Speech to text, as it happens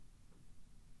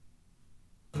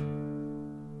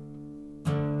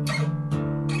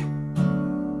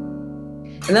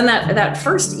And then that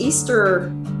first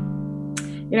Easter,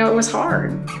 it was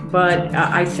hard, but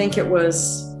I think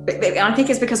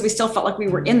it's because we still felt like we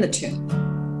were in the tomb.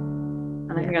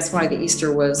 And I think that's why the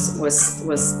Easter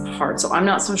was hard. So I'm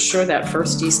not so sure that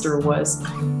first Easter was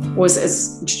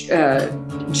as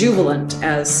jubilant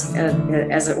as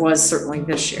it was certainly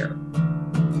this year.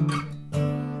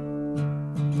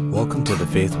 Welcome to the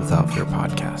Faith Without Fear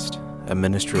podcast, a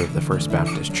ministry of the First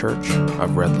Baptist Church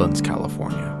of Redlands,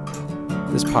 California.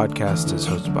 This podcast is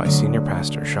hosted by Senior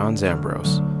Pastor Sean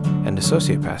Zambros and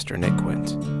Associate Pastor Nick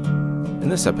Quint. In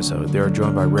this episode, they are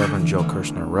joined by Reverend Jill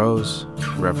Kirshner-Rose,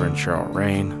 Reverend Cheryl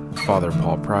Rain, Father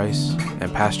Paul Price,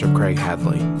 and Pastor Craig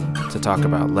Hadley to talk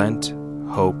about Lent,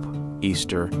 hope,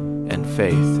 Easter, and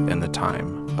faith in the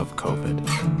time of COVID.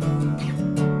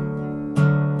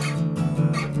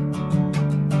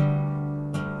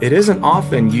 It isn't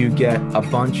often you get a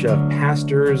bunch of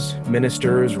pastors,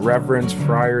 ministers, reverends,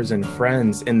 friars, and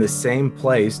friends in the same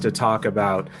place to talk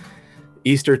about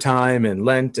Easter time and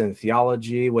Lent and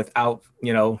theology without,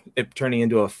 it turning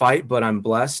into a fight. But I'm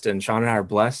blessed, and Sean and I are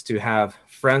blessed to have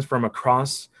friends from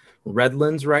across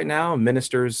Redlands right now,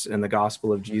 ministers in the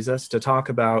gospel of Jesus, to talk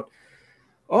about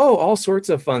all sorts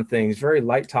of fun things, very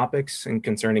light topics and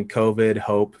concerning COVID,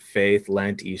 hope, faith,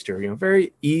 Lent, Easter,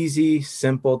 very easy,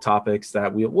 simple topics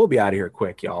that we'll be out of here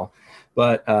quick, y'all.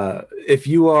 But if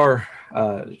you are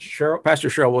Cheryl, Pastor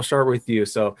Cheryl, we'll start with you.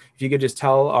 So if you could just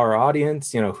tell our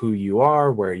audience, who you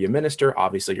are, where you minister,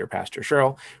 obviously you're Pastor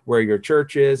Cheryl, where your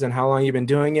church is and how long you've been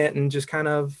doing it, and just kind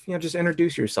of, just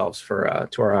introduce yourselves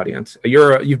to our audience.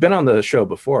 You've been on the show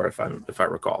before, if I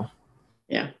recall.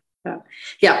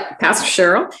 Yeah, Pastor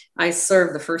Cheryl. I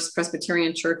serve the First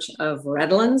Presbyterian Church of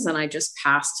Redlands, and I just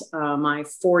passed my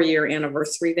 4-year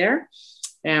anniversary there.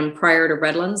 And prior to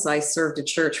Redlands, I served a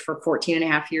church for 14 and a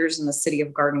half years in the city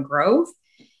of Garden Grove.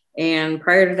 And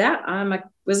prior to that, I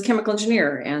was a chemical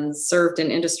engineer and served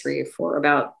in industry for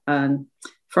a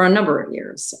number of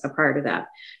years prior to that.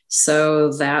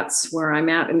 So that's where I'm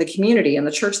at in the community. And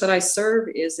the church that I serve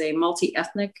is a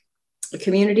multi-ethnic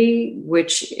community,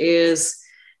 which is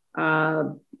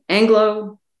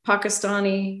Anglo,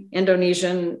 Pakistani,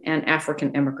 Indonesian, and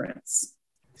African immigrants.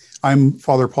 I'm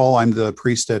Father Paul. I'm the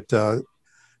priest at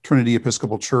Trinity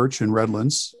Episcopal Church in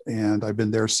Redlands, and I've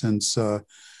been there since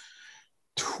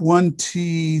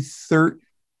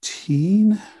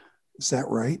 2013. Is that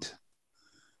right?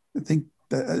 I think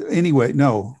that, anyway,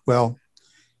 no. Well,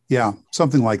 yeah,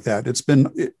 something like that. It's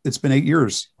been 8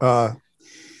 years.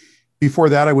 Before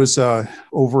that, I was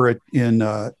over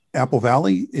in Apple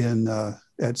Valley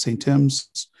at St. Tim's,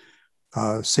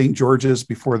 St. George's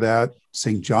before that,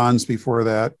 St. John's before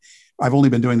that. I've only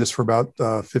been doing this for about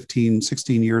 15,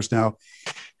 16 years now.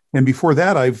 And before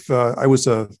that, I was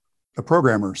a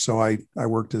programmer. So I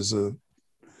worked as a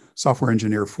software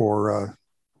engineer for a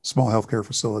small healthcare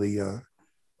facility,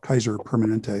 Kaiser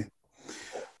Permanente.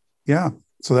 Yeah,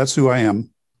 so that's who I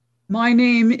am. My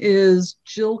name is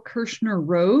Jill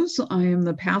Kirshner-Rose. I am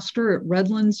the pastor at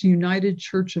Redlands United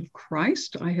Church of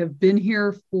Christ. I have been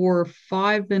here for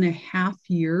 5.5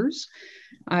 years.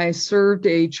 I served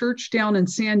a church down in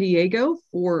San Diego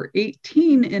for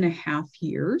 18.5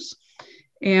 years.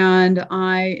 And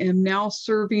I am now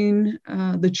serving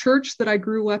the church that I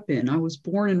grew up in. I was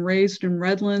born and raised in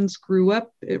Redlands, grew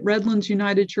up at Redlands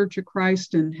United Church of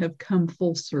Christ, and have come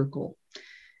full circle.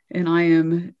 And I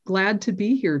am glad to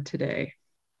be here today.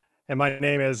 And my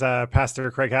name is Pastor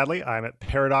Craig Hadley. I'm at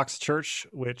Paradox Church,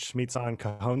 which meets on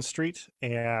Cajon Street.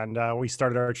 And we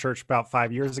started our church about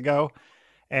 5 years ago.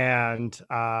 And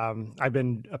I've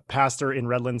been a pastor in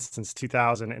Redlands since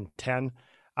 2010.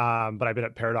 But I've been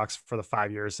at Paradox for the 5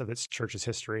 years of its church's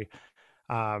history.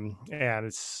 And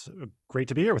it's great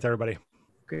to be here with everybody.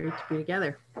 Great to be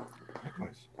together.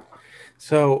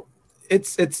 So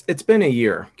it's been a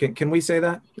year. Can we say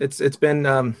that? It's been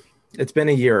a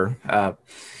year.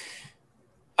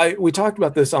 We talked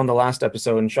about this on the last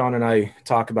episode, and Sean and I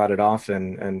talk about it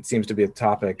often, and it seems to be a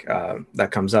topic that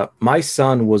comes up. My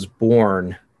son was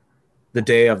born the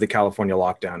day of the California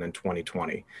lockdown in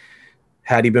 2020.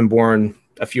 Had he been born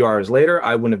a few hours later,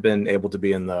 I wouldn't have been able to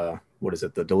be in the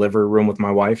delivery room with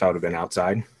my wife. I would have been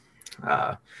outside.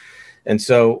 And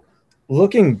so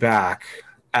looking back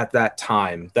at that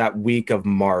time, that week of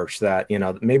March,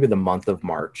 maybe the month of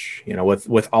March,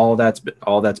 with all that's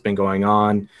been going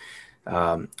on,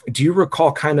 do you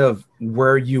recall kind of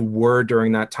where you were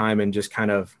during that time, and just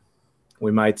kind of,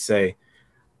 we might say,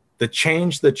 the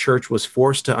change the church was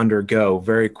forced to undergo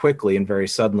very quickly and very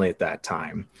suddenly at that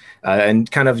time, and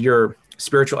kind of your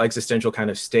spiritual existential kind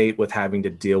of state with having to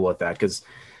deal with that? Because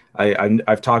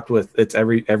I've talked with, it's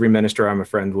every minister I'm a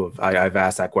friend with. I've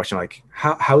asked that question, like,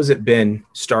 how has it been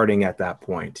starting at that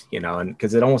point, and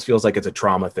because it almost feels like it's a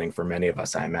trauma thing for many of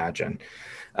us, I imagine.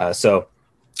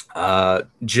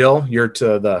 Jill, you're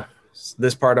to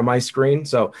this part of my screen.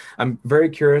 So I'm very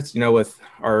curious, with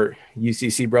our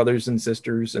UCC brothers and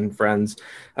sisters and friends,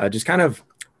 just kind of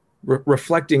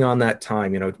reflecting on that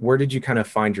time, where did you kind of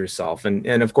find yourself? And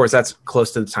of course, that's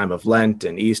close to the time of Lent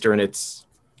and Easter, and it's,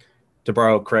 to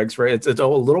borrow Craig's phrase, it's a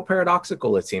little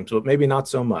paradoxical, it seems, but maybe not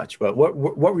so much. But what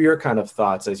were your kind of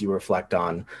thoughts as you reflect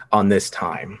on this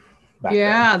time back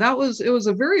then? It was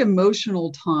a very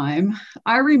emotional time.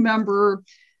 I remember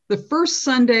the first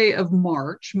Sunday of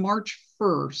March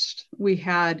 1st, we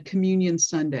had Communion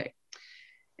Sunday.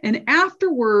 And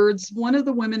afterwards, one of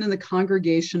the women in the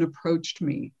congregation approached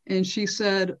me and she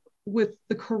said, with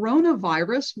the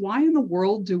coronavirus, why in the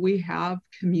world do we have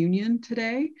communion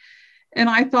today? And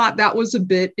I thought that was a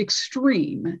bit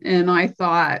extreme. And I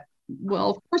thought,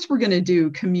 well, of course we're going to do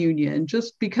communion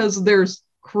just because there's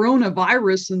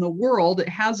coronavirus in the world. It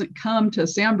hasn't come to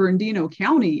San Bernardino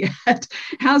County yet,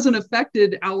 hasn't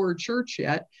affected our church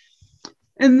yet.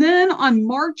 And then on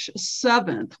March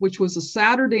 7th, which was a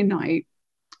Saturday night,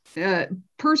 a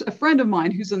friend of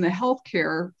mine who's in the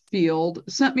healthcare field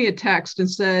sent me a text and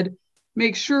said,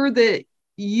 make sure that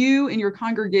you and your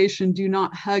congregation do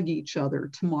not hug each other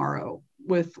tomorrow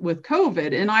with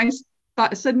COVID. And I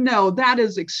said, no, that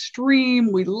is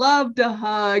extreme. We love to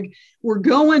hug. We're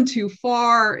going too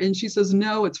far. And she says,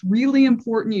 no, it's really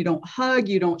important. You don't hug,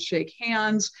 you don't shake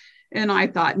hands. And I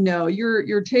thought, no,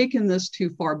 you're taking this too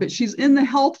far. But she's in the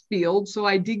health field, so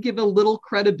I did give a little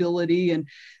credibility and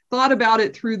thought about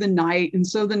it through the night. And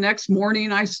so the next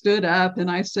morning I stood up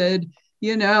and I said,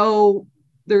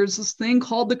 there's this thing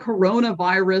called the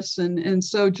coronavirus. And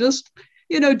so just,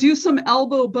 do some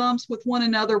elbow bumps with one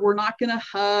another. We're not going to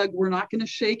hug. We're not going to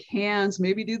shake hands.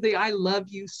 Maybe do the I love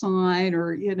you sign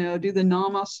or, do the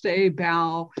namaste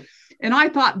bow. And I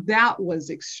thought that was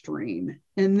extreme.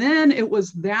 And then it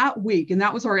was that week, and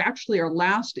that was our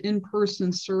last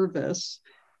in-person service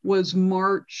was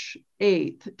March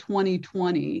 8th,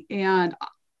 2020. And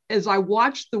as I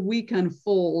watched the week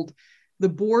unfold, the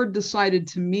board decided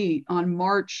to meet on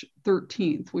March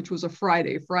 13th, which was a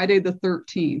Friday the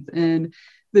 13th. And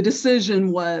the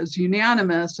decision was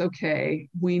unanimous. Okay,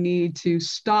 we need to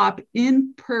stop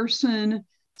in-person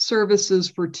services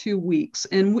for 2 weeks.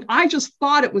 And I just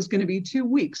thought it was going to be 2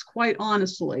 weeks, quite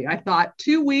honestly. I thought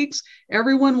 2 weeks,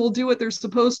 everyone will do what they're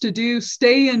supposed to do,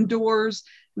 stay indoors,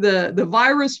 the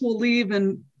virus will leave.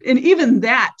 And even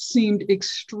that seemed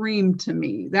extreme to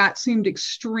me. That seemed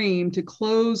extreme to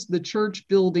close the church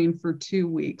building for 2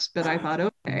 weeks. But I thought,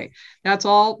 okay, that's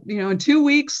all, in 2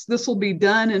 weeks, this will be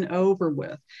done and over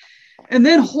with. And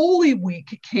then Holy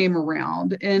Week came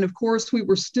around, and of course we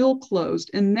were still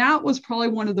closed. And that was probably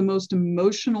one of the most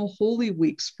emotional Holy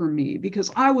Weeks for me,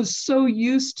 because I was so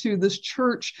used to this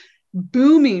church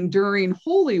booming during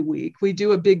Holy Week. We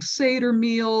do a big Seder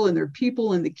meal, and there are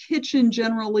people in the kitchen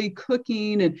generally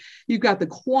cooking, and you've got the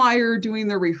choir doing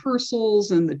their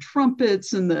rehearsals and the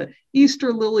trumpets and the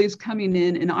Easter lilies coming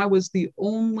in. And I was the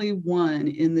only one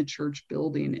in the church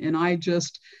building. And I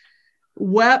just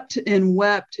wept and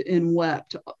wept and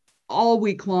wept all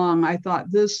week long. I thought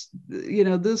this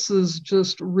is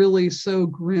just really so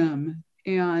grim.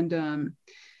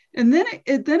 And then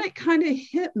it kind of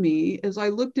hit me as I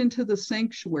looked into the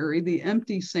sanctuary, the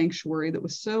empty sanctuary that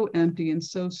was so empty and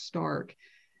so stark,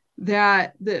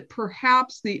 that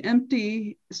perhaps the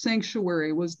empty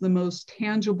sanctuary was the most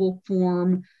tangible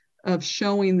form of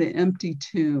showing the empty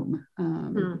tomb.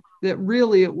 That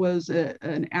really it was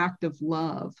an act of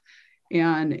love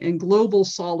and global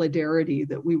solidarity,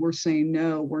 that we were saying,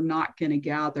 no, we're not going to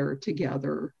gather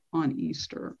together on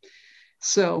Easter.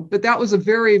 So, but that was a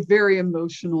very, very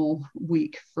emotional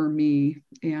week for me.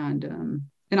 And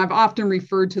I've often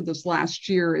referred to this last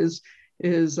year as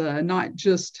not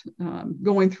just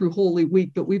going through Holy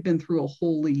Week, but we've been through a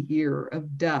holy year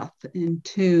of death and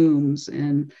tombs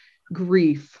and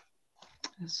grief.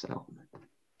 So,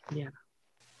 yeah.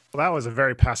 Well, that was a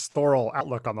very pastoral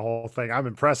outlook on the whole thing. I'm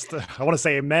impressed. I want to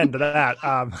say amen to that.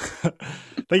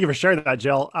 Thank you for sharing that,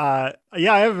 Jill. I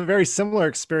have a very similar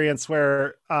experience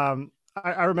where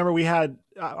I remember we had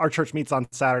our church meets on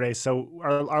Saturday. So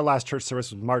our last church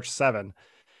service was March 7.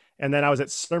 And then I was at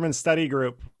sermon study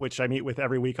group, which I meet with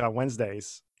every week on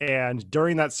Wednesdays. And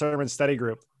during that sermon study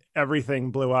group, everything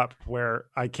blew up where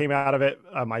I came out of it.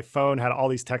 My phone had all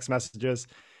these text messages.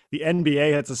 The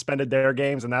NBA had suspended their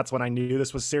games. And that's when I knew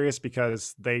this was serious,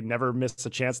 because they never missed a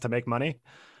chance to make money.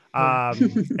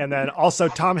 And then also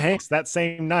Tom Hanks that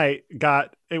same night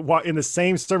got in the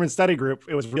same sermon study group.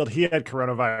 It was revealed he had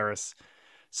coronavirus.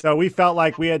 So we felt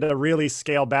like we had to really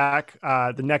scale back.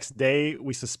 The next day,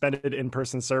 we suspended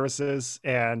in-person services,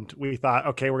 and we thought,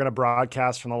 okay, we're going to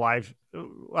broadcast from the live,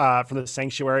 from the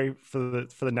sanctuary for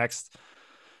the next.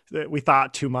 We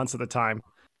thought 2 months at the time,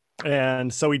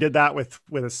 and so we did that with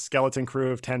a skeleton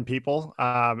crew of 10 people,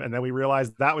 and then we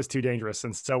realized that was too dangerous,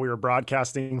 and so we were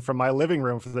broadcasting from my living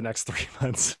room for the next 3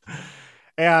 months,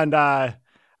 and I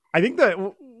think that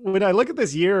when I look at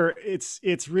this year,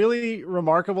 it's really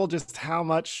remarkable just how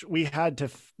much we had to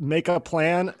make a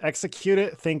plan, execute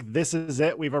it, think this is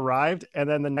it, we've arrived. And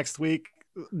then the next week,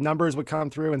 numbers would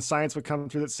come through and science would come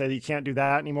through that said, you can't do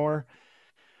that anymore.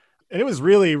 And it was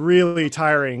really, really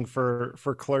tiring for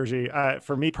clergy,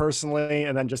 for me personally,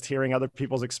 and then just hearing other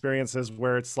people's experiences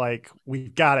where it's like,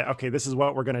 we've got it. Okay, this is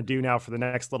what we're going to do now for the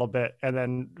next little bit. And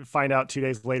then find out 2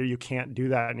 days later, you can't do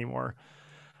that anymore.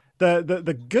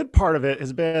 The good part of it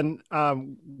has been,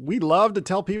 we love to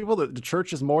tell people that the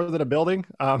church is more than a building.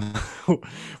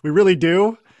 We really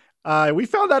do. We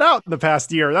found that out in the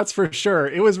past year, that's for sure.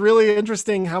 It was really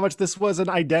interesting how much this was an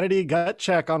identity gut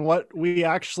check on what we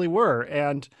actually were.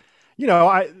 And, you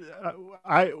know,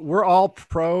 we're all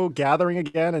pro gathering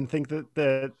again and think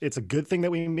that it's a good thing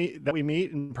that we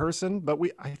meet in person. But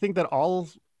I think that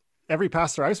every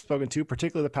pastor I've spoken to,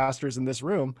 particularly the pastors in this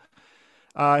room,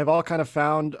 have all kind of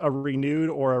found a renewed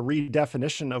or a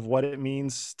redefinition of what it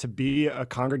means to be a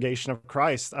congregation of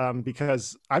Christ.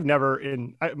 Because I've never,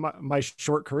 in my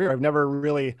short career, I've never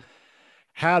really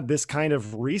had this kind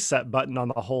of reset button on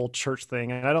the whole church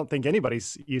thing. And I don't think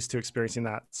anybody's used to experiencing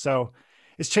that. So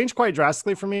it's changed quite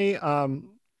drastically for me.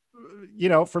 You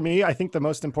know, for me, I think the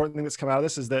most important thing that's come out of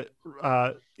this is that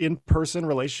in-person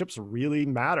relationships really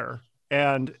matter.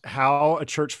 And how a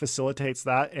church facilitates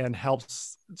that and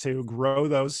helps to grow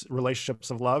those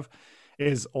relationships of love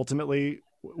is ultimately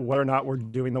whether or not we're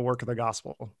doing the work of the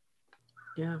gospel.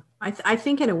 Yeah. I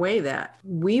think in a way that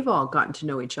we've all gotten to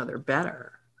know each other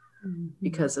better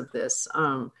because of this.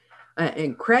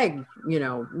 And Craig, you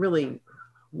know, really,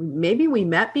 maybe we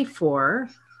met before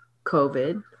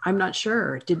COVID. I'm not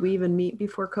sure. Did we even meet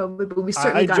before COVID? But we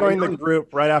certainly I joined the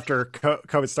group right after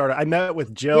COVID started. I met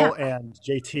with Jill and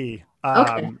JT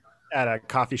at a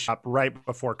coffee shop right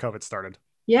before COVID started.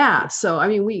 Yeah. So, I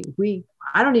mean,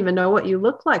 I don't even know what you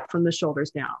look like from the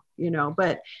shoulders down, you know,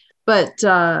 but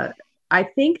I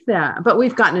think but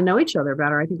we've gotten to know each other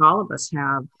better. I think all of us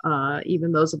have,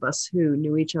 even those of us who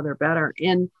knew each other better.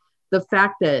 And the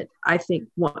fact that I think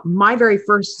my very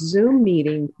first Zoom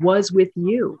meeting was with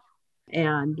you,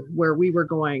 and where we were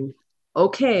going,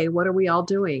 okay, what are we all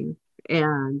doing?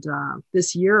 And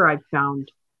this year I've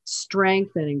found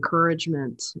strength and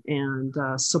encouragement and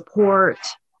support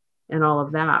and all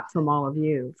of that from all of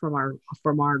you,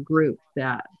 from our group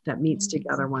that meets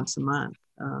together once a month.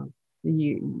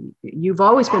 You've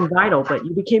always been vital, but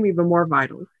you became even more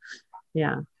vital.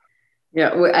 Yeah.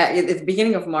 Yeah. At the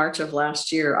beginning of March of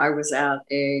last year, I was at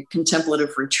a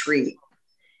contemplative retreat.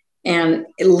 And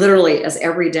literally, as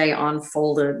every day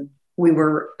unfolded, we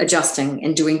were adjusting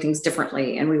and doing things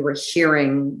differently, and we were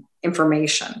hearing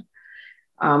information.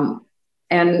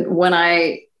 And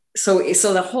so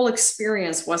the whole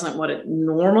experience wasn't what it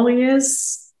normally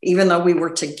is, even though we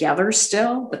were together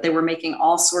still, but they were making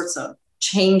all sorts of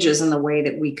changes in the way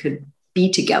that we could be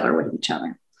together with each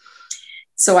other.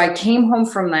 So I came home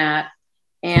from that,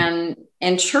 and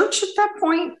church at that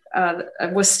point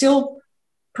was still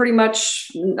pretty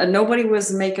much, nobody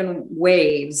was making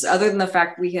waves other than the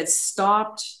fact we had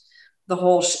stopped the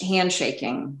whole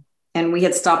handshaking. And we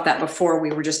had stopped that before.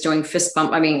 We were just doing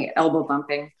elbow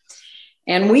bumping.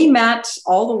 And we met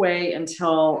all the way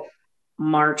until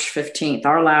March 15th.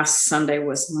 Our last Sunday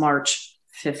was March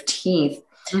 15th.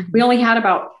 Mm-hmm. We only had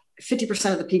about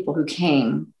 50% of the people who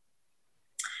came.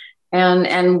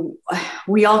 And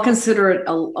we all consider it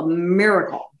a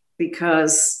miracle,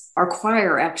 because our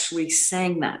choir actually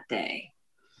sang that day.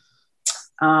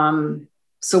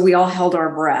 So we all held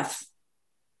our breath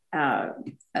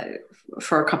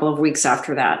for a couple of weeks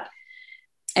after that.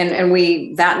 And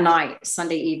we, that night,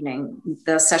 Sunday evening,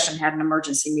 the session had an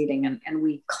emergency meeting, and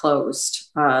we closed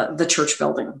the church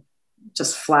building,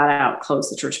 just flat out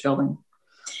closed the church building.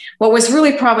 What was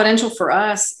really providential for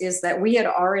us is that we had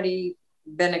already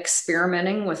been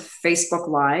experimenting with Facebook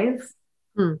Live.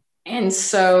 And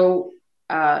so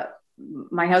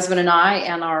my husband and I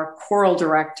and our choral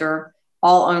director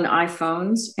all own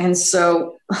iPhones. And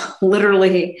so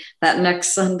literally that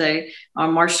next Sunday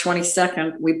on March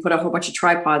 22nd, we put a whole bunch of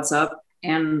tripods up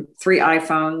and 3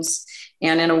 iPhones.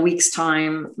 And in a week's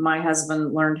time, my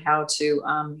husband learned how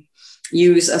to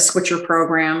use a switcher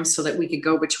program so that we could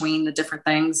go between the different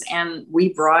things. And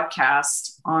we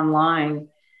broadcast online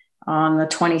on the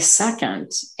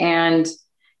 22nd. And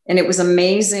it was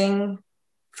amazing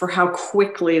for how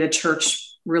quickly the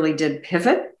church really did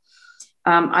pivot.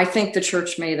 I think the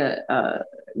church made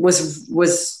was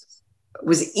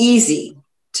easy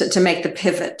to make the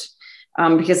pivot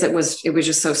because it was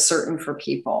just so certain for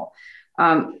people.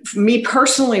 For me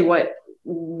personally,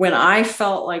 when I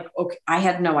felt like, okay, I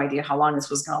had no idea how long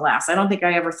this was going to last. I don't think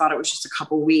I ever thought it was just a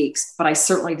couple of weeks, but I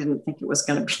certainly didn't think it was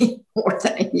going to be more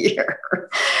than a year.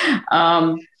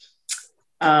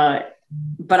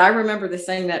 But I remember the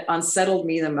thing that unsettled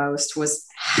me the most was,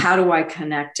 how do I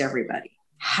connect everybody?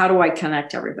 How do I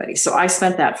connect everybody? So I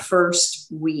spent that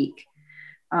first week,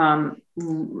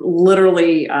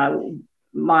 literally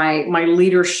my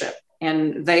leadership,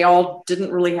 and they all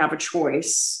didn't really have a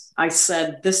choice. I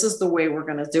said, this is the way we're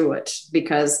going to do it,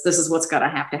 because this is what's going to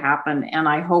have to happen. And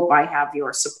I hope I have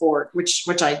your support,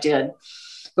 which I did.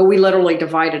 But we literally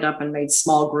divided up and made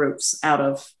small groups out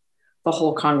of the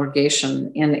whole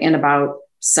congregation in about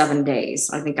 7 days.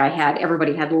 I think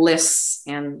everybody had lists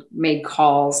and made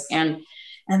calls, and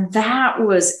that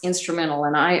was instrumental.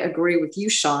 And I agree with you,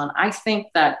 Sean. I think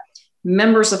that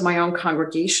members of my own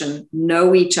congregation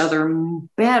know each other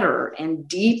better and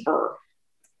deeper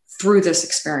through this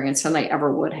experience than they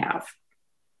ever would have.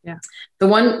 Yeah. The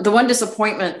one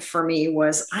disappointment for me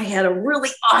was I had a really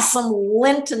awesome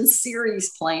Lenten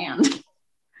series planned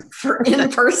for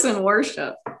in-person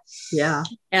worship. Yeah.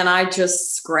 And I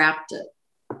just scrapped it.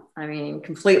 I mean,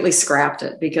 completely scrapped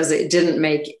it because it didn't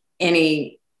make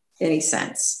any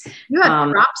sense. You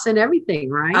had props and everything,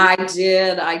 right? I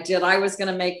did. I was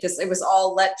going to make this. It was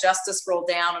all Let Justice Roll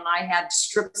Down. And I had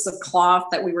strips of cloth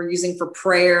that we were using for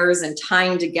prayers and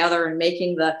tying together and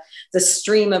making the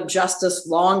stream of justice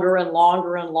longer and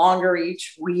longer and longer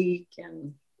each week.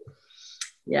 And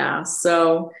yeah,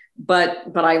 so,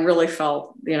 but I really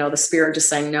felt, the Spirit just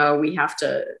saying, no, we have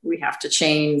to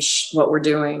change what we're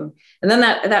doing. And then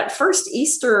that first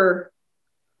Easter,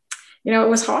 it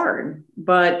was hard,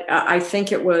 but I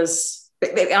think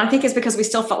it's because we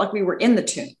still felt like we were in the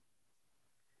tomb.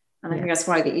 And I think that's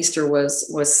why the Easter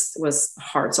was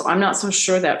hard. So I'm not so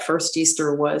sure that first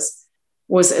Easter was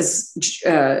as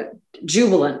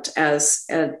jubilant as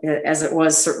it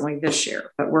was certainly this year,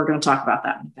 but we're going to talk about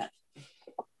that in a bit.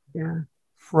 Yeah.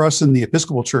 For us in the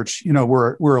Episcopal Church,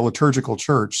 we're a liturgical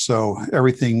church, so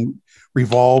everything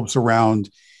revolves around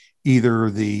either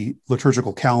the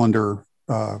liturgical calendar,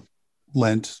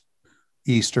 Lent,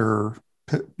 Easter,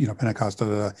 Pentecost,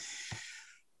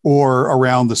 or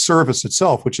around the service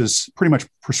itself, which is pretty much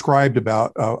prescribed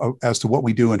about as to what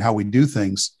we do and how we do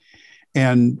things.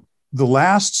 And the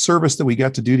last service that we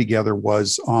got to do together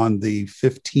was on the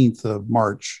 15th of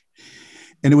March.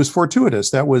 And it was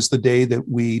fortuitous. That was the day that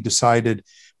we decided,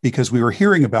 because we were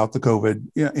hearing about the COVID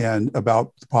and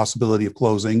about the possibility of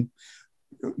closing.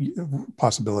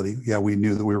 Yeah, we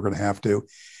knew that we were going to have to.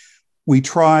 We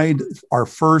tried our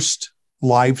first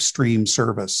live stream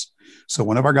service. So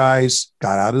one of our guys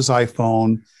got out his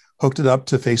iPhone, hooked it up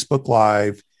to Facebook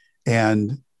Live,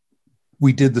 and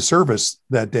we did the service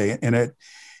that day. And it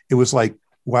was like,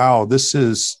 wow, this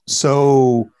is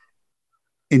so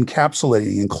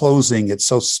encapsulating and closing. It's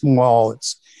so small.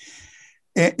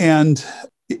 It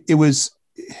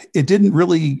didn't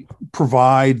really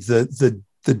provide the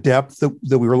depth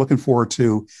that we were looking for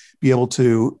to be able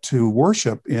to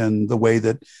worship in the way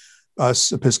that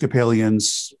us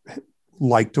Episcopalians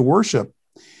like to worship.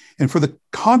 And for the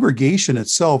congregation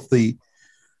itself, the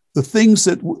things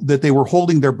that they were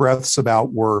holding their breaths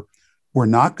about were, we're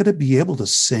not going to be able to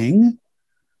sing.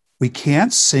 We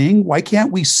can't sing. Why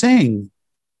can't we sing?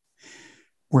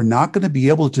 We're not going to be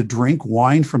able to drink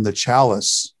wine from the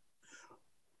chalice.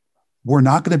 We're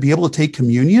not going to be able to take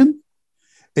communion.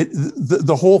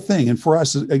 The whole thing. And for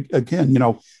us, again,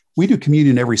 we do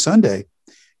communion every Sunday,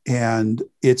 and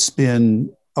it's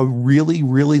been a really,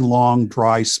 really long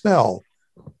dry spell,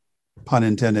 pun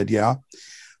intended. Yeah.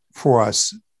 For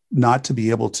us not to be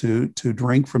able to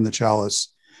drink from the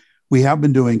chalice. We have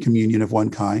been doing communion of one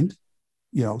kind,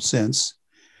 since,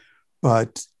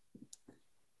 but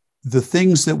the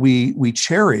things that we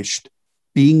cherished,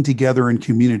 being together in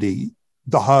community,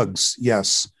 the hugs.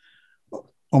 Yes.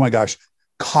 Oh my gosh.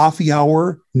 Coffee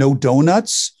hour, no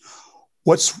donuts.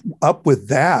 What's up with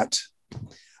that?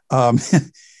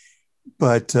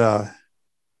 But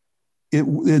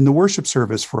in the worship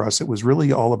service for us, it was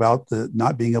really all about the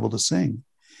not being able to sing,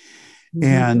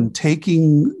 and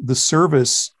taking the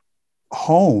service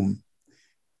home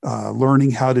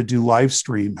learning how to do live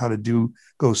stream,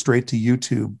 go straight to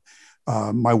YouTube.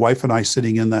 My wife and I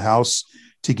sitting in the house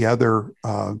together,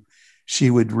 she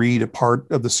would read a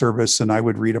part of the service and I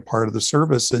would read a part of the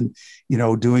service, and,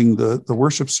 doing the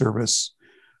worship service,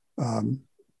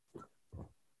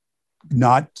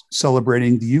 not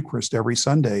celebrating the Eucharist every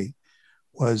Sunday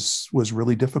was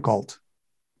really difficult,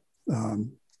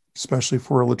 especially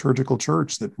for a liturgical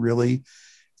church that really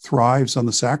thrives on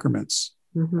the sacraments.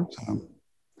 Mm-hmm.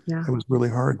 It was really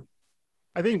hard.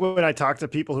 I think when I talk to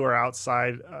people who are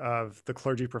outside of the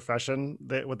clergy profession,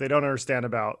 what they don't understand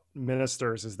about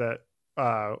ministers is that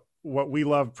what we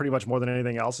love pretty much more than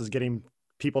anything else is getting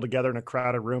people together in a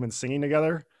crowded room and singing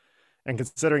together. And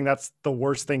considering that's the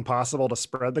worst thing possible to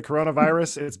spread the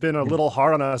coronavirus, it's been a little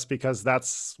hard on us because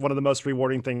that's one of the most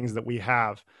rewarding things that we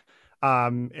have.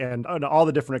 And all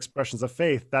the different expressions of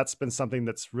faith, that's been something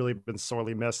that's really been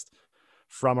sorely missed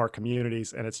from our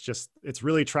communities. And it's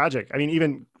really tragic. I mean,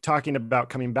 even talking about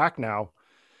coming back now,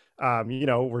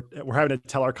 we're having to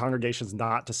tell our congregations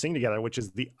not to sing together, which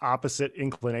is the opposite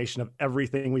inclination of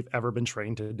everything we've ever been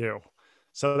trained to do.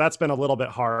 So that's been a little bit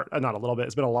hard, not a little bit,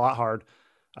 it's been a lot hard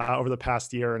over the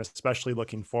past year, and especially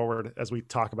looking forward as we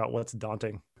talk about what's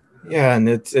daunting. Yeah. And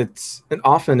and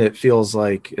often it feels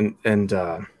like, and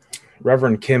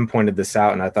Reverend Kim pointed this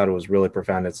out, and I thought it was really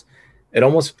profound. It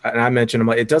almost, and I mentioned,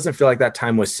 it doesn't feel like that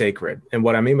time was sacred. And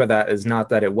what I mean by that is not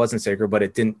that it wasn't sacred, but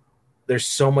there's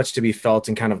so much to be felt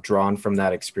and kind of drawn from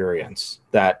that experience,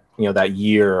 that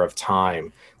year of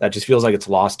time that just feels like it's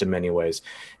lost in many ways.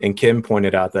 And Kim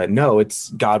pointed out that no,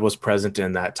 God was present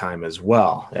in that time as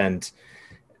well. And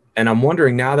I'm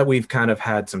wondering, now that we've kind of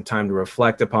had some time to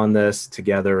reflect upon this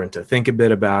together and to think a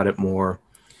bit about it more,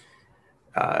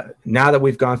 now that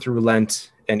we've gone through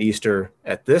Lent and Easter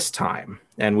at this time,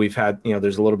 and we've had,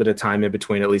 there's a little bit of time in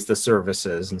between, at least the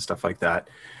services and stuff like that.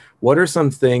 What are some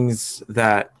things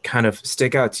that kind of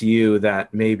stick out to you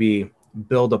that maybe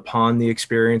build upon the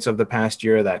experience of the past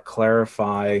year, that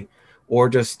clarify, or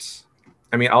just,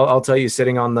 I'll tell you,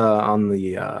 sitting on the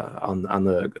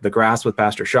grass with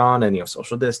Pastor Sean, and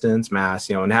social distance,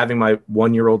 mass, and having my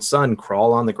 1-year-old son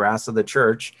crawl on the grass of the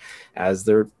church as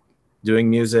they're doing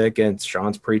music and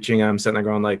Sean's preaching, I'm sitting there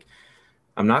going like,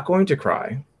 I'm not going to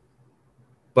cry,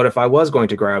 but if I was going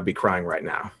to cry, I'd be crying right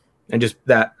now. And just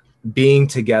that being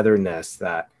togetherness,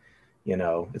 that,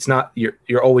 it's not,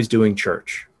 you're always doing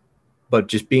church, but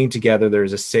just being together,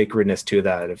 there's a sacredness to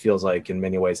that. It feels like in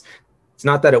many ways, it's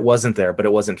not that it wasn't there, but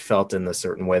it wasn't felt in the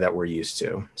certain way that we're used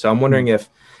to. So I'm wondering if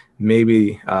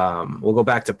maybe we'll go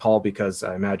back to Paul, because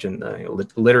I imagine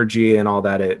liturgy and all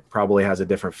that, it probably has a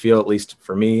different feel, at least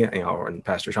for me, and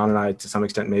Pastor Sean and I, to some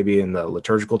extent, maybe in the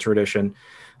liturgical tradition.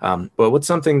 But what's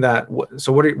something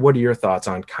so what are your thoughts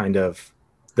on kind of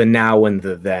the now and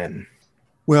the then?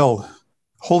 Well,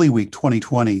 Holy Week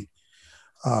 2020,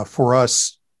 for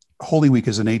us, Holy Week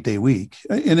is an 8-day week,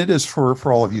 and it is for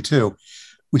all of you too.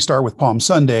 We start with Palm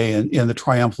Sunday and the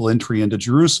triumphal entry into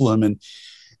Jerusalem,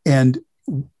 and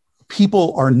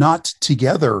people are not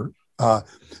together.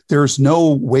 There's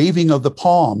no waving of the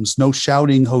palms, no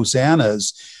shouting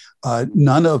hosannas,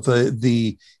 none of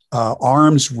the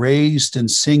arms raised and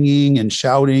singing and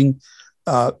shouting,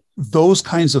 those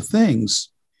kinds of things.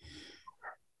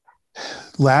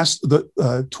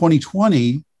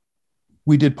 2020,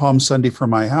 we did Palm Sunday from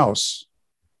my house.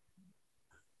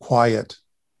 Quiet.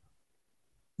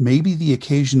 Maybe the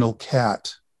occasional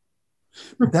cat.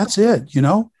 That's it,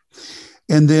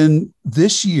 And then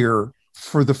this year,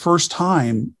 for the first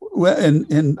time,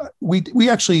 and we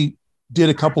actually did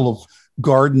a couple of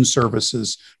garden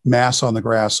services, mass on the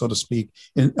grass, so to speak,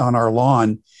 on our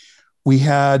lawn. We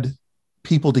had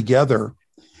people together,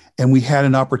 and we had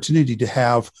an opportunity to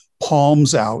have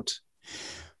palms out,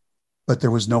 but there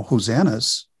was no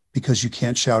hosannas because you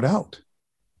can't shout out.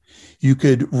 You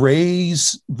could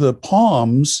raise the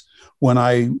palms when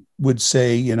I would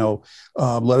say,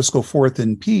 let us go forth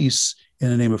in peace in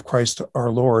the name of Christ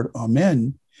our Lord,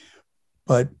 amen.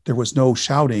 But there was no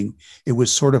shouting. It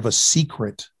was sort of a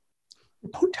secret.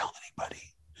 Don't tell anybody,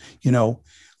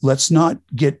 let's not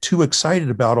get too excited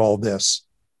about all this.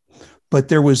 But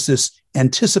there was this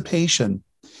anticipation,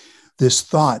 this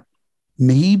thought,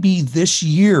 maybe this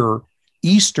year,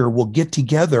 Easter will get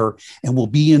together and we'll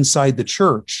be inside the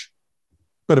church.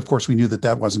 But of course, we knew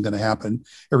that wasn't going to happen.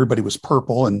 Everybody was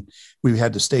purple, and we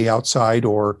had to stay outside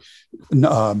or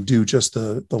do just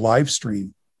the live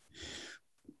stream.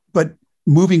 But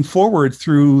moving forward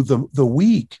through the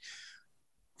week,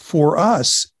 for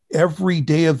us, every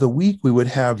day of the week, we would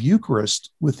have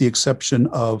Eucharist, with the exception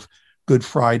of Good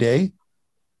Friday.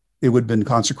 It would have been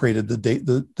consecrated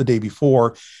the day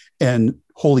before, and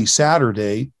Holy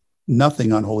Saturday,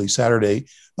 nothing on Holy Saturday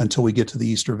until we get to the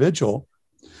Easter Vigil.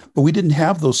 But we didn't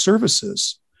have those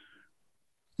services.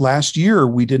 Last year,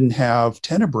 we didn't have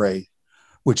Tenebrae,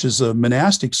 which is a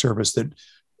monastic service that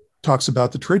talks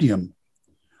about the Triduum.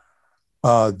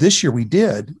 This year we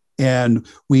did, and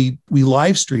we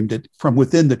live streamed it from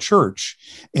within the church.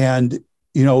 And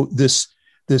this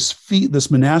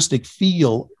monastic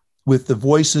feel with the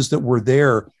voices that were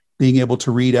there, being able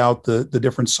to read out the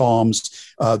different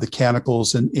psalms, the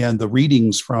canticles, and the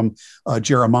readings from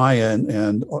Jeremiah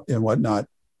and whatnot.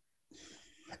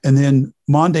 And then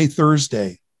Maundy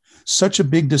Thursday, such a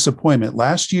big disappointment.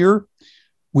 Last year,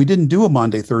 we didn't do a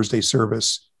Maundy Thursday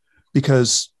service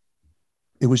because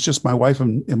it was just my wife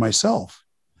and myself.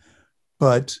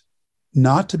 But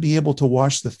not to be able to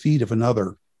wash the feet of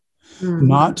another,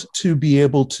 not to be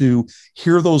able to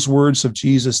hear those words of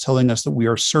Jesus telling us that we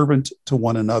are servant to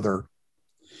one another,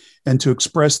 and to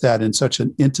express that in such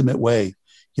an intimate way,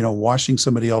 washing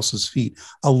somebody else's feet,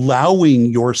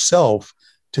 allowing yourself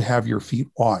to have your feet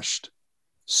washed.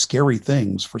 Scary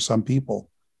things for some people.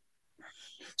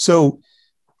 So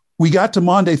we got to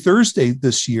Maundy Thursday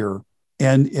this year,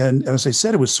 and as I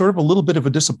said, it was sort of a little bit of a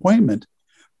disappointment.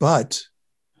 But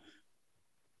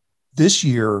this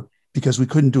year, because we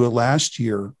couldn't do it last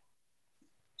year,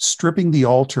 stripping the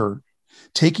altar,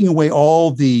 taking away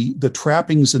all the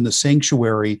trappings in the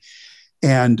sanctuary,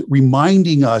 and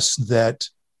reminding us that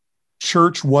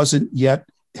church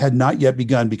had not yet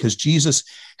begun, because Jesus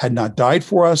had not died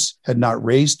for us, had not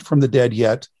raised from the dead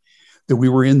yet, that we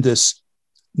were in this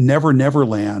never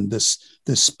land,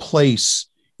 this place,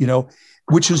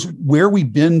 which is where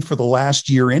we've been for the last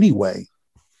year anyway.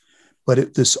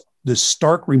 But this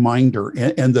stark reminder,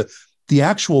 and the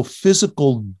actual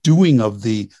physical doing of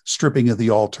the stripping of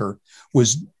the altar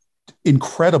was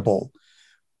incredible,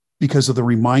 because of the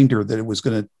reminder that it was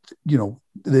going to,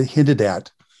 that it hinted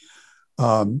at.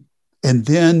 And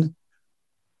then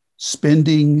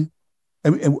spending,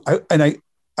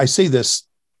 I say this,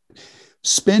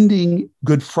 spending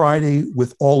Good Friday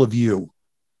with all of you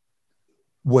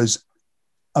was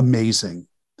amazing.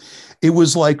 It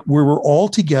was like we were all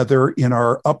together in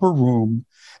our upper room,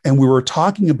 and we were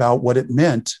talking about what it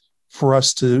meant for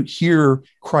us to hear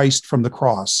Christ from the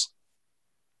cross.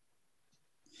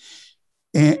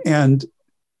 And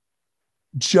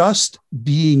just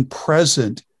being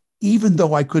present, even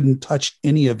though I couldn't touch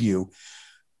any of you,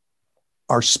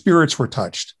 our spirits were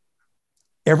touched,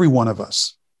 every one of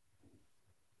us.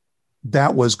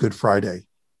 That was Good Friday.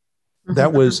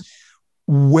 That was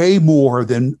way more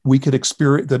than we could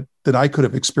experience, that I could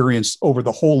have experienced over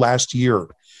the whole last year,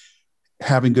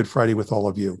 having Good Friday with all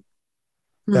of you.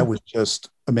 That was just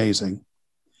amazing.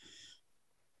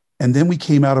 And then we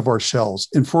came out of our shells.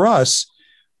 And for us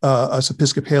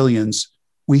Episcopalians,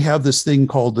 we have this thing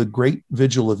called the Great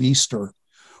Vigil of Easter,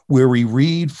 where we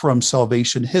read from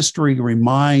salvation history,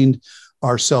 remind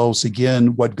ourselves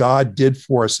again what God did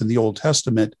for us in the Old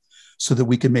Testament, so that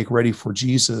we can make ready for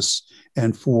Jesus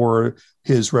and for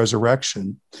his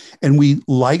resurrection. And we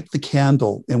light the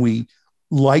candle, and we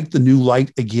light the new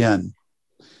light again.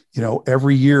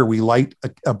 Every year we light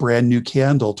a brand new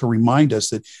candle to remind us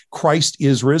that Christ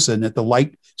is risen, that the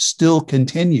light still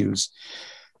continues.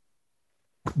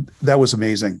 That was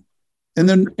amazing. And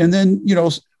then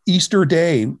Easter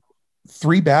Day,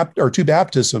 two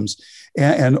baptisms,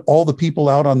 and all the people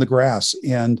out on the grass.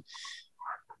 And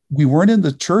we weren't in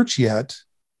the church yet,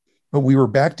 but we were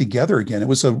back together again. It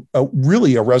was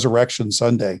really a resurrection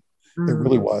Sunday. It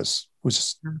really was. It was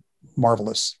just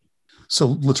marvelous.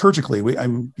 So liturgically,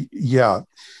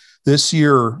 this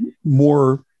year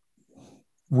more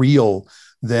real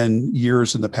than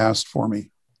years in the past for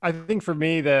me. I think for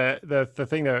me, the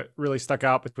thing that really stuck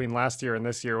out between last year and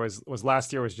this year was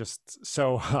last year was just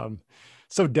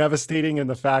so devastating in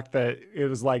the fact that it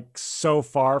was like so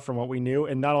far from what we knew.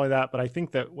 And not only that, but I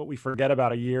think that what we forget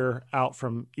about a year out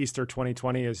from Easter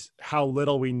 2020 is how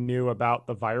little we knew about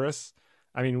the virus.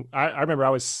 I mean, I remember I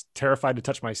was terrified to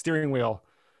touch my steering wheel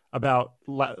about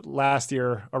last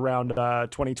year around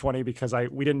 2020, because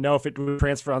we didn't know if it would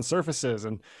transfer on surfaces,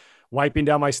 and wiping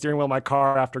down my steering wheel in my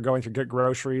car after going to get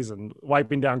groceries and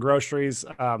wiping down groceries.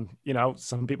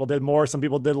 Some people did more, some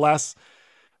people did less,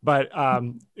 but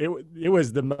it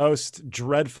was the most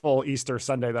dreadful Easter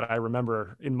Sunday that I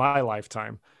remember in my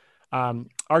lifetime.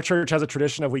 Our church has a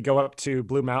tradition of, we go up to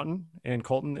Blue Mountain in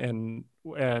Colton and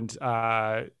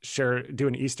do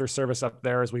an Easter service up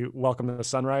there as we welcome the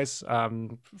sunrise,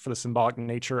 for the symbolic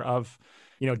nature of,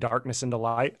 darkness into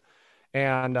light.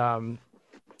 And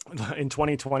in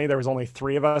 2020, there was only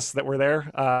 3 of us that were there,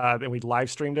 and we live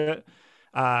streamed it.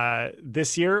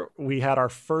 This year, we had our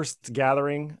first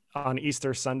gathering on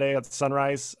Easter Sunday at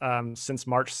sunrise since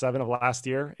March 7th of last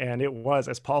year. And it was,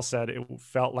 as Paul said, it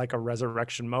felt like a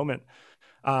resurrection moment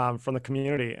from the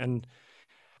community. And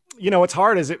what's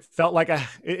hard is it felt like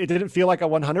it didn't feel like a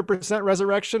 100%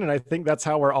 resurrection. And I think that's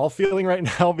how we're all feeling right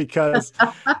now because,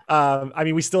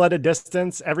 we still had a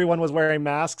distance. Everyone was wearing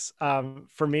masks.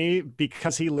 For me,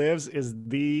 Because He Lives is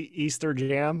the Easter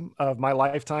jam of my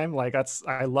lifetime.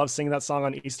 I love singing that song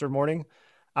on Easter morning.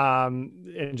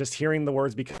 And just hearing the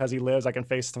words, because He lives, I can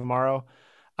face tomorrow.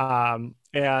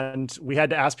 And we had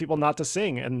to ask people not to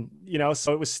sing. And,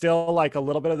 so it was still like a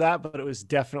little bit of that, but it was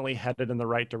definitely headed in the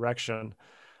right direction.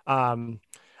 On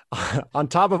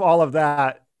top of all of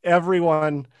that,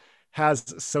 everyone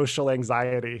has social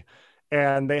anxiety,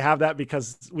 and they have that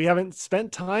because we haven't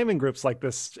spent time in groups like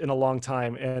this in a long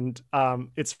time. And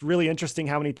it's really interesting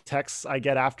how many texts I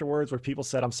get afterwards where people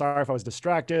said, I'm sorry if I was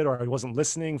distracted or I wasn't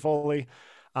listening fully.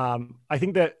 I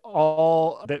think that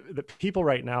that people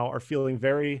right now are feeling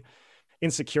very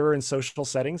insecure in social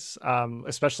settings,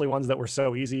 especially ones that were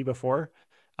so easy before.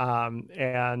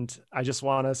 And I just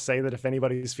want to say that if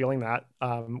anybody's feeling that,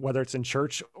 whether it's in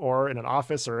church or in an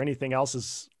office or anything else,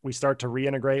 as we start to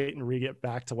reintegrate and get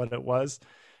back to what it was,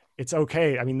 it's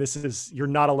okay. You're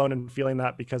not alone in feeling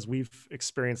that, because we've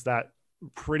experienced that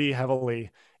pretty heavily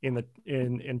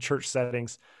in church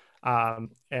settings.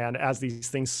 And as these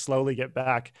things slowly get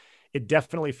back, it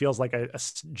definitely feels like a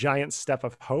giant step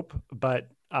of hope,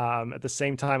 but at the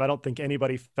same time, I don't think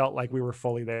anybody felt like we were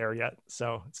fully there yet.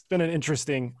 So it's been an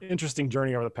interesting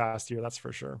journey over the past year. That's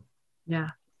for sure.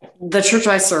 Yeah. The church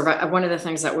I serve, one of the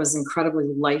things that was incredibly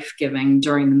life-giving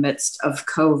during the midst of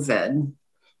COVID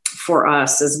for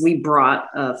us is we brought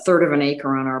a third of an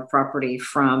acre on our property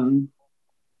from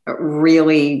a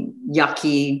really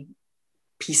yucky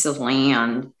piece of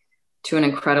land to an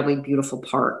incredibly beautiful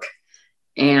park.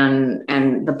 And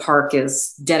the park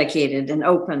is dedicated and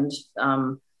opened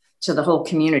to the whole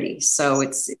community. So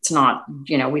it's not,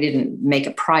 we didn't make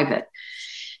it private.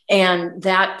 And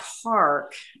that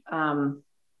park,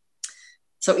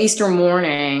 so Easter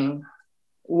morning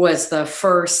was the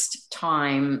first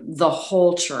time the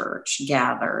whole church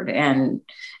gathered and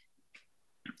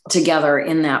together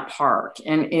in that park.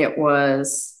 And it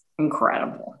was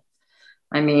incredible.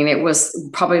 It was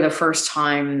probably the first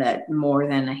time that more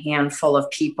than a handful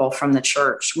of people from the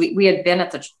church, we had been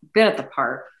at the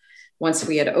park once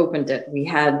we had opened it. We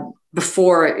had,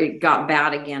 before it got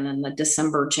bad again in the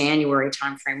December-January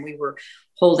timeframe, we were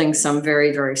holding some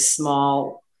very, very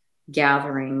small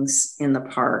gatherings in the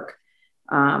park.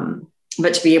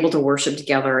 But to be able to worship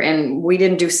together, and we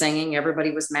didn't do singing,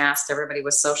 everybody was masked, everybody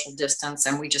was social distance,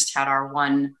 and we just had our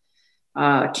one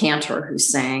cantor who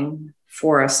sang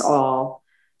for us all.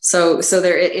 So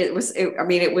there, it was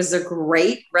a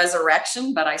great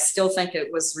resurrection, but I still think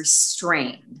it was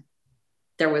restrained.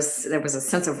 There was a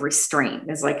sense of restraint.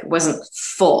 It's like, it wasn't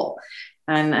full.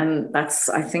 And that's,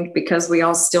 I think, because we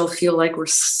all still feel like we're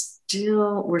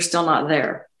still not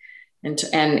there.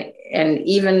 And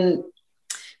even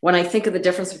when I think of the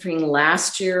difference between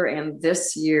last year and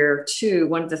this year too,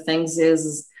 one of the things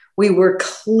is we were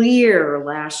clear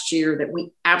last year that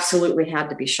we absolutely had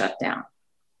to be shut down.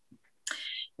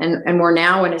 And we're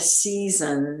now in a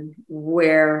season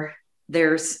where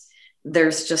there's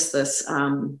just this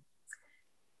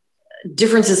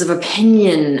differences of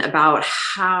opinion about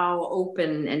how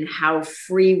open and how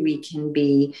free we can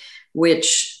be,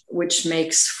 which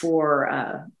makes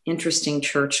for interesting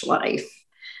church life.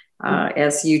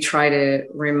 As you try to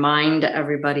remind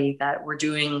everybody that we're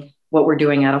doing what we're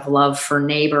doing out of love for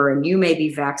neighbor, and you may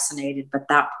be vaccinated, but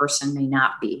that person may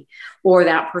not be, or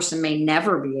that person may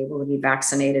never be able to be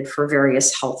vaccinated for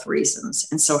various health reasons.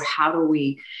 And so how do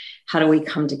we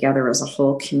come together as a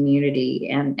whole community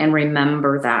and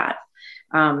remember that?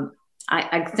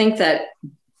 I think that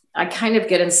I kind of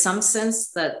get, in some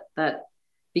sense, that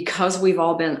because we've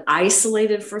all been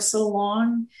isolated for so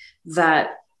long,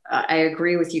 that I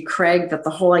agree with you, Craig, that the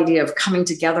whole idea of coming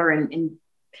together and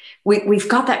we've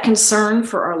got that concern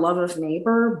for our love of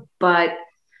neighbor, but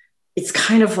it's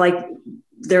kind of like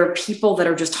there are people that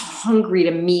are just hungry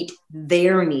to meet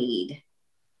their need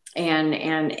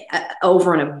and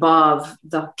over and above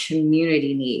the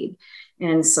community need.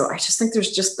 And so I just think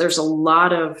there's a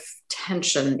lot of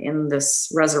tension in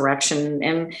this resurrection.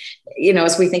 And,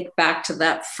 as we think back to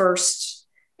that first,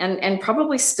 and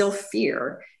probably still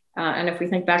fear, and if we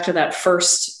think back to that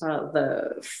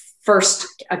the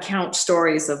first account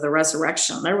stories of the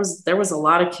resurrection, there was a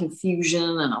lot of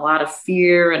confusion and a lot of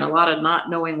fear and a lot of not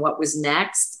knowing what was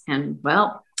next. And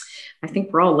well, I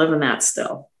think we're all living that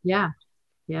still. Yeah.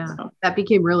 Yeah. So. That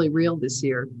became really real this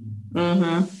year.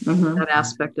 That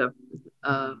aspect of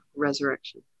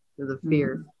resurrection, the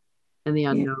fear and the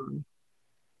unknown.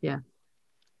 Yeah.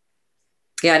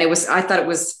 Yeah. And I thought it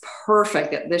was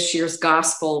perfect that this year's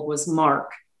gospel was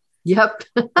Mark. Yep.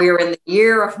 We are in the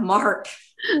year of Mark.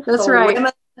 That's the right.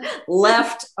 Women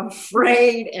left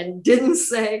afraid and didn't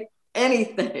say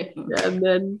anything. And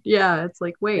then, it's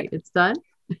like, wait, it's done.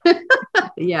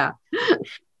 Yeah.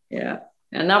 Yeah.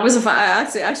 And that was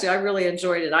actually, I really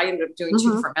enjoyed it. I ended up doing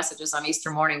 2 different messages on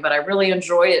Easter morning, but I really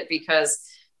enjoyed it because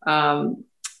of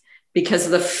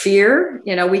the fear.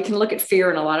 We can look at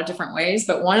fear in a lot of different ways,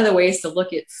 but one of the ways to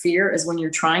look at fear is when you're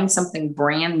trying something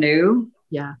brand new.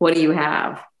 Yeah. What do you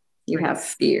have? You have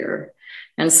fear.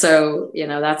 And so,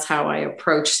 that's how I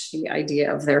approached the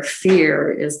idea of their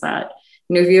fear is that,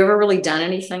 have you ever really done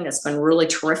anything that's been really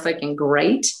terrific and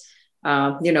great?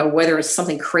 Whether it's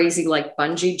something crazy like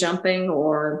bungee jumping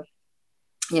or,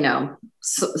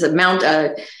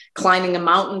 climbing a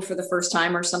mountain for the first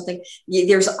time or something,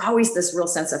 there's always this real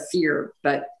sense of fear,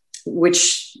 but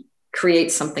which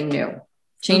creates something new,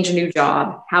 change a new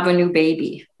job, have a new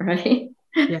baby, right?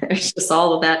 Yeah. It's just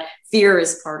all of that. Fear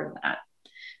is part of that,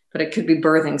 but it could be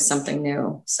birthing something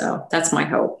new. So that's my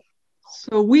hope.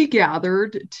 So we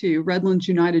gathered to Redlands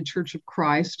United Church of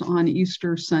Christ on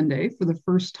Easter Sunday for the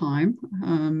first time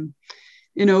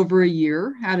in over a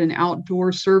year, had an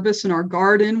outdoor service in our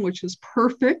garden, which is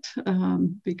perfect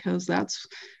because that's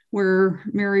where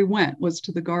Mary went, was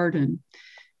to the garden.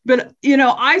 But,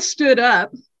 I stood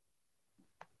up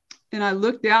and I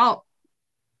looked out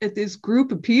at this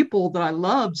group of people that I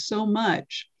loved so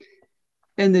much.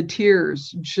 And the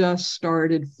tears just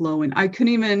started flowing. I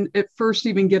couldn't even at first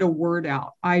even get a word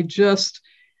out. And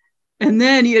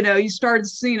then, you started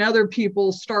seeing other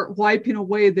people start wiping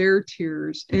away their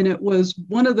tears. And it was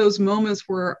one of those moments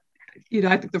where,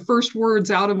 I think the first words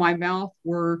out of my mouth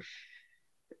were,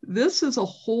 this is a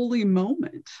holy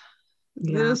moment.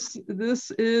 Yeah. This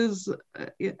is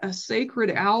a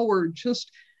sacred hour.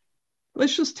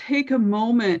 Let's just take a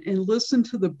moment and listen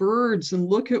to the birds and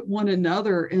look at one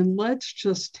another and let's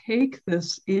just take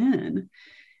this in.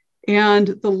 And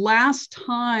the last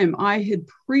time I had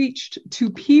preached to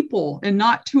people and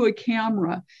not to a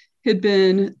camera had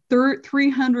been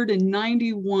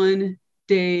 391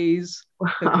 days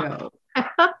ago.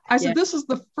 I said, this is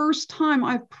the first time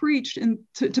I've preached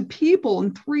to people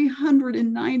in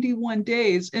 391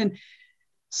 days. And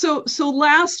so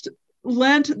last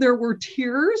Lent, there were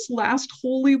tears. Last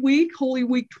Holy Week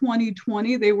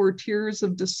 2020, they were tears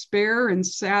of despair and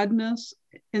sadness.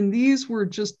 And these were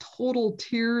just total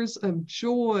tears of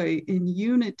joy and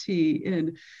unity.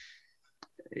 And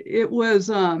it was,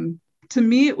 to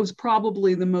me, it was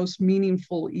probably the most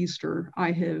meaningful Easter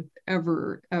I have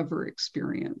ever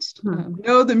experienced.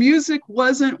 No, the music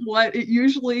wasn't what it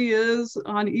usually is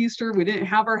on Easter. We didn't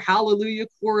have our Hallelujah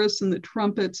chorus and the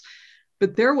trumpets,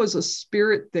 but there was a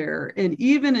spirit there. And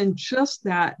even in just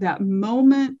that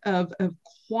moment of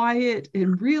quiet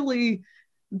and really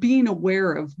being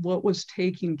aware of what was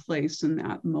taking place in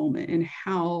that moment and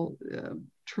how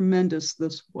tremendous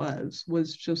this was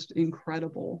just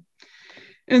incredible.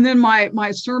 And then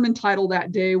my sermon title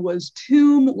that day was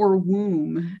Tomb or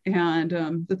Womb, and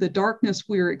that the darkness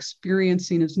we're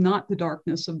experiencing is not the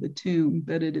darkness of the tomb,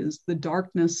 but it is the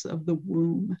darkness of the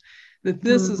womb. That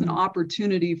this is an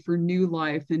opportunity for new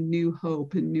life and new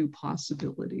hope and new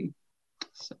possibility.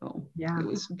 So it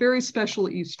was a very special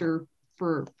Easter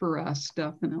for us,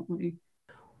 definitely.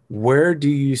 Where do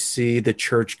you see the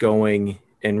church going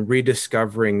and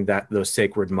rediscovering those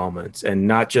sacred moments and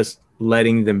not just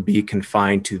letting them be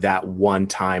confined to that one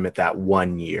time at that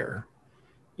 1 year?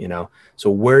 So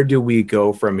where do we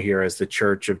go from here as the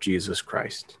Church of Jesus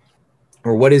Christ?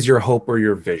 Or what is your hope or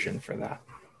your vision for that?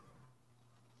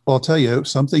 Well, I'll tell you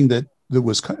something that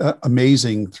was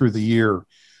amazing through the year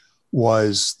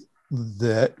was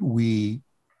that we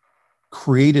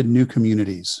created new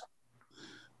communities.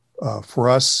 For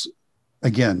us,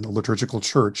 again, the liturgical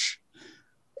church,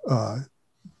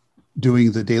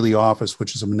 doing the daily office,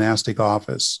 which is a monastic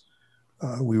office,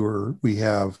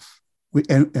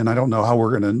 and I don't know how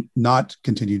we're going to not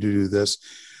continue to do this,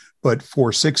 but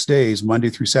for 6 days, Monday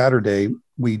through Saturday,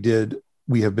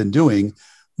 we have been doing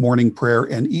morning prayer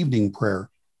and evening prayer,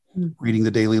 reading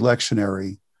the daily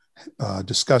lectionary,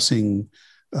 discussing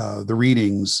the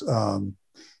readings,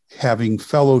 having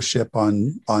fellowship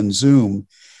on Zoom.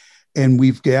 And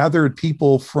we've gathered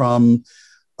people from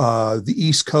the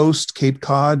East Coast, Cape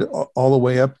Cod, all the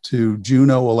way up to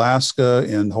Juneau, Alaska,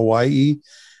 and Hawaii.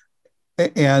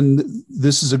 And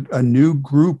this is a new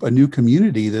group, a new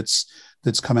community that's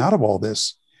come out of all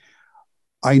this.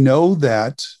 I know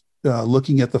that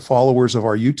looking at the followers of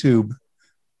our YouTube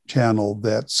channel,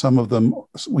 that some of them,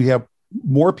 we have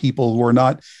more people who are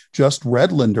not just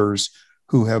Redlanders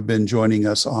who have been joining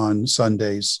us on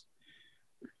Sundays.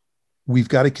 We've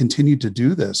got to continue to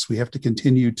do this. We have to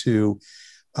continue to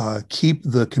keep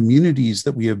the communities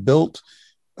that we have built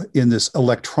in this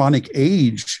electronic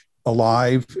age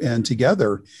alive and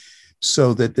together,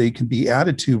 so that they can be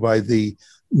added to by the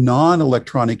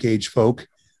non-electronic age folk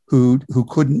who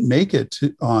couldn't make it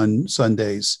on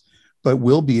Sundays, but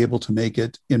will be able to make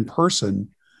it in person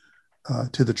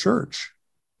to the church.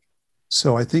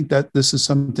 So I think that this is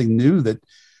something new that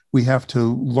we have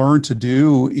to learn to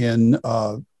do in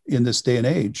this day and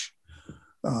age.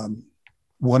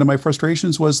 One of my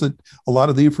frustrations was that a lot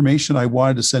of the information I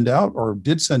wanted to send out or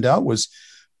did send out was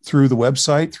through the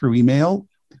website, through email,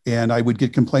 and I would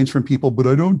get complaints from people, but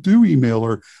I don't do email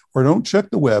or don't check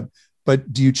the web.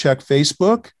 But do you check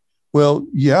Facebook? Well,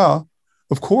 yeah,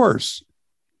 of course.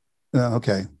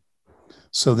 Okay.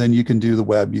 So then you can do the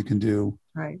web, you can do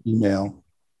email,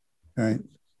 right?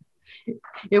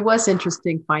 It was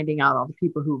interesting finding out all the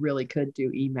people who really could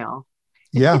do email.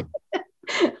 Yeah.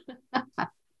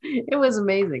 It was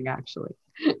amazing, actually.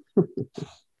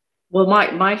 Well,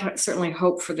 my certainly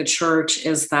hope for the church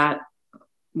is that,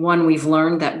 one, we've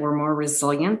learned that we're more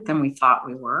resilient than we thought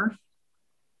we were.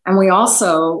 And we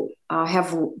also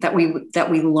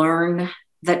we learn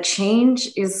that change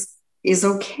is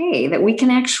okay, that we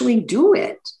can actually do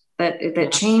it,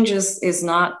 that change is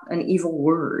not an evil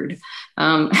word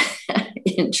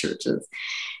in churches.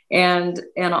 And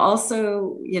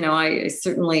also, I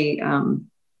certainly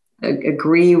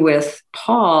agree with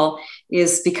Paul,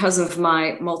 is because of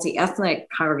my multi-ethnic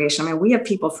congregation. I mean, we have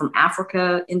people from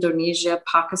Africa, Indonesia,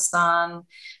 Pakistan,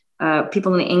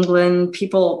 people in England,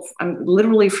 people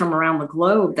literally from around the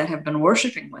globe that have been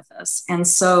worshiping with us. And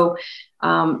so,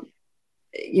 how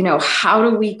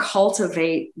do we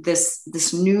cultivate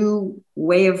this new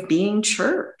way of being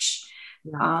church?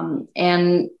 Yeah.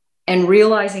 And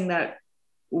realizing that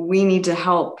we need to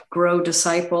help grow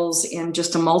disciples in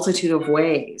just a multitude of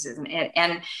ways.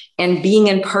 And being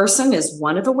in person is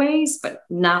one of the ways, but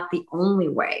not the only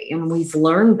way. And we've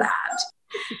learned that.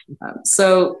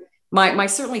 So my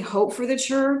certainly hope for the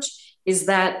church is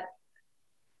that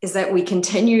we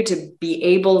continue to be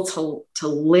able to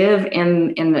live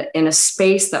in a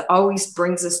space that always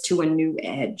brings us to a new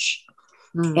edge.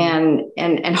 Mm.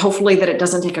 And hopefully that it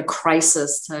doesn't take a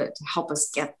crisis to help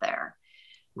us get there.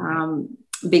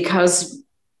 Because,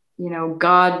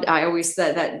 God, I always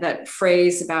said that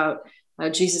phrase about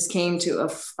Jesus came to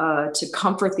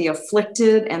comfort the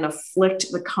afflicted and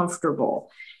afflict the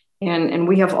comfortable. And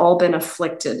we have all been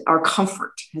afflicted. Our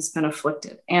comfort has been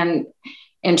afflicted. And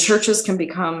churches can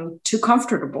become too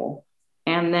comfortable.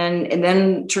 And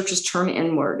then churches turn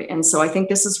inward. And so I think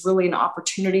this is really an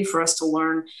opportunity for us to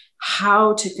learn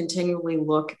how to continually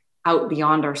look out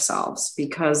beyond ourselves,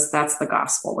 because that's the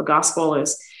gospel. The gospel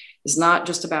is not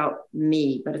just about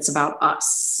me, but it's about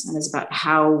us. And it's about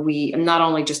how we, and not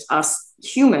only just us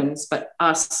humans, but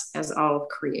us as all of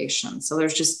creation. So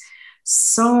there's just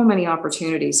so many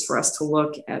opportunities for us to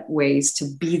look at ways to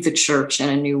be the church in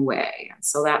a new way. And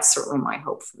so that's certainly my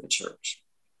hope for the church.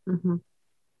 Mm-hmm.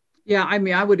 Yeah, I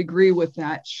mean, I would agree with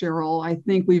that, Cheryl. I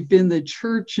think we've been the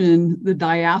church in the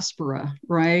diaspora,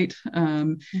 right?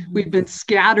 We've been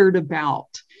scattered about.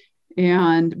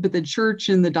 But the church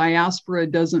in the diaspora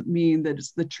doesn't mean that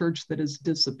it's the church that has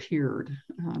disappeared.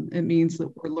 It means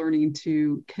that we're learning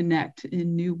to connect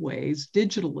in new ways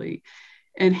digitally.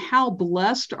 And how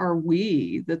blessed are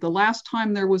we that the last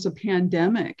time there was a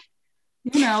pandemic,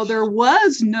 there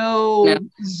was no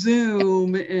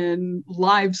Zoom and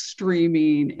live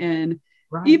streaming. And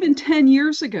even 10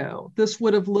 years ago, this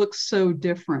would have looked so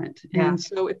different. Yeah. And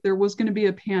so if there was going to be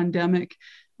a pandemic,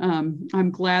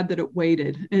 I'm glad that it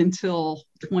waited until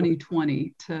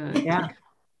 2020 to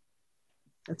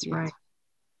that's right.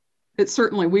 It's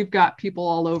certainly, we've got people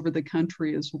all over the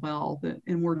country as well,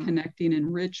 and we're connecting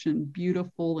in rich and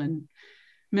beautiful and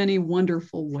many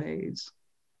wonderful ways.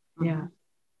 Yeah.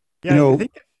 Yeah. Go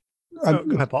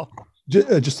ahead, Paul.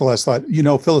 Just the last thought.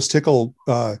 Phyllis Tickle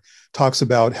talks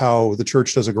about how the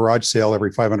church does a garage sale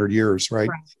every 500 years, right?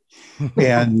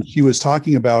 And he was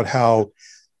talking about how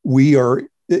we are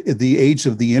at the age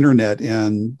of the internet,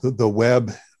 and the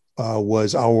web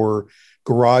was our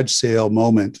garage sale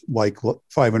moment, like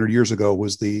 500 years ago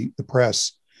was the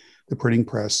press, the printing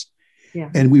press. Yeah.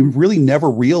 And we really never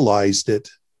realized it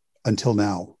until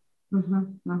now. Mm-hmm.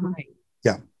 Mm-hmm. Right.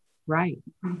 Yeah. Right.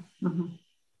 Mm-hmm.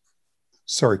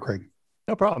 Sorry, Craig.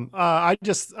 No problem. I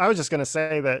was just going to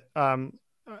say that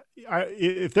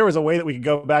if there was a way that we could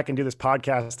go back and do this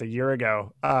podcast a year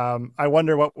ago, I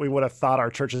wonder what we would have thought our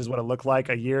churches would have looked like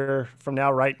a year from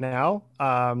now, right now.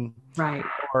 Right.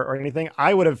 Or anything.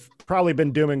 I would have probably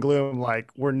been doom and gloom, like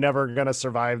we're never going to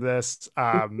survive this.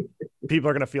 People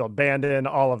are going to feel abandoned,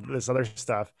 all of this other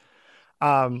stuff.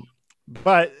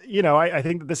 But I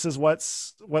think that this is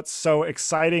what's so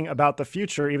exciting about the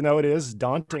future, even though it is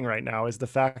daunting right now, is the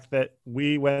fact that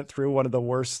we went through one of the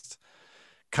worst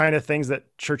kind of things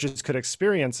that churches could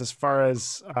experience as far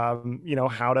as,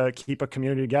 how to keep a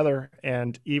community together.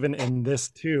 And even in this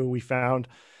too, we found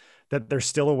that there's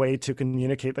still a way to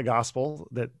communicate the gospel,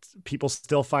 that people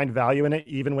still find value in it,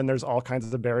 even when there's all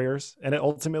kinds of barriers. And it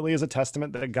ultimately is a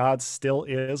testament that God still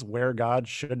is where God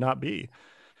should not be.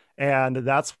 And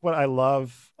that's what I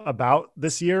love about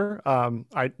this year.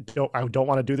 I don't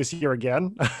want to do this year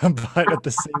again, but at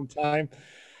the same time,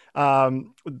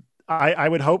 I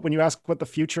would hope, when you ask what the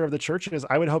future of the church is,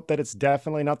 I would hope that it's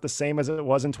definitely not the same as it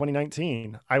was in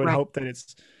 2019. I would hope that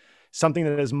it's something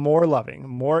that is more loving,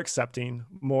 more accepting,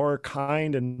 more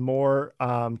kind, and more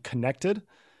connected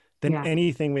than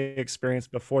anything we experienced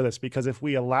before this. Because if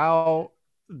we allow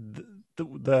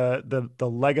the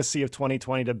legacy of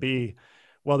 2020 to be,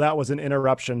 well, that was an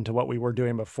interruption to what we were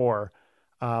doing before,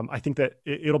 I think that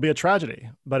it'll be a tragedy.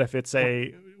 But if it's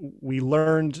we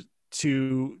learned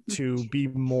to be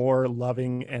more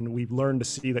loving, and we've learned to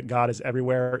see that God is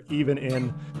everywhere,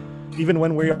 even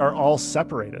when we are all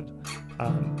separated,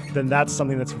 then that's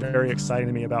something that's very exciting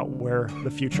to me about where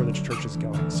the future of the church is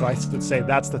going. So I would say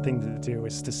that's the thing to do,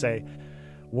 is to say,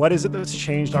 what is it that's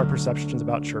changed our perceptions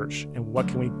about church, and what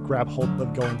can we grab hold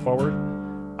of going forward,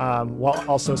 while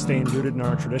also staying rooted in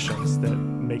our traditions that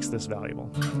makes this valuable.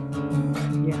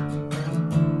 Yeah.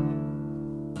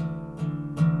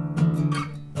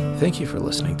 Thank you for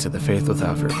listening to the Faith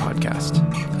Without Fear podcast,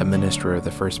 a ministry of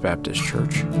the First Baptist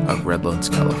Church of Redlands,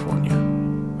 California.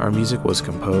 Our music was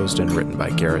composed and written by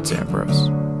Garrett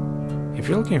Zambros. If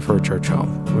you're looking for a church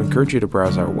home, we encourage you to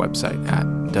browse our website at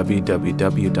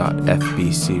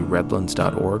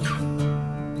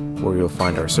www.fbcredlands.org, where you'll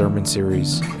find our sermon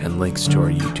series and links to our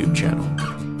YouTube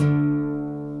channel.